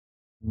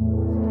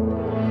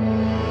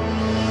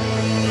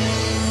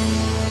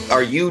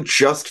Are you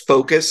just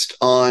focused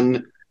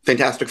on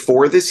Fantastic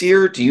Four this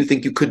year? Do you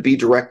think you could be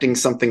directing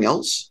something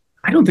else?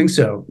 I don't think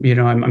so.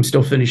 I'm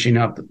still finishing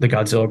up the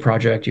Godzilla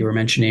project you were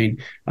mentioning.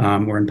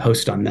 We're in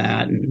post on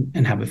that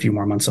and have a few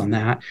more months on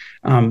that.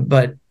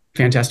 But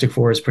Fantastic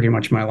Four is pretty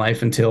much my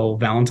life until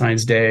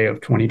Valentine's Day of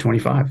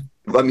 2025.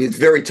 I mean, it's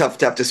very tough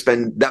to have to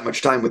spend that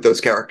much time with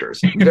those characters.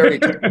 Very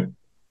tough.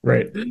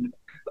 Right.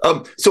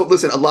 So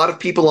listen, a lot of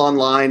people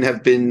online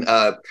have been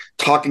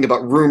talking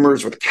about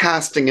rumors with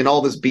casting and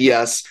all this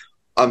BS.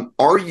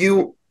 Are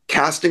you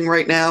casting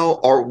right now,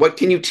 or what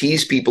can you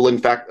tease people, in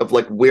fact, of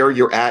like where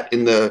you're at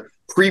in the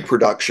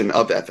pre-production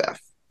of FF?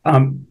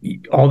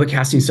 All the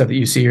casting stuff that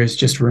you see is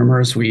just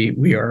rumors.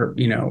 We are,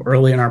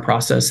 early in our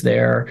process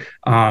there.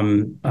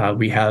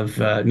 We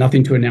have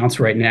nothing to announce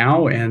right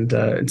now, and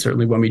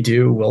certainly when we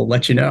do, we'll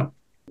let you know.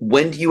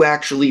 When do you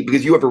actually,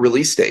 because you have a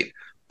release date,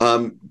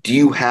 do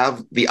you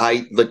have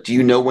do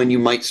you know when you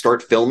might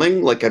start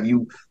filming? Like, have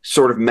you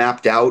sort of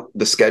mapped out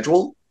the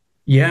schedule?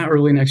 Yeah,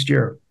 early next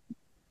year.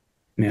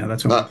 Yeah,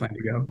 that's when we plan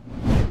to go.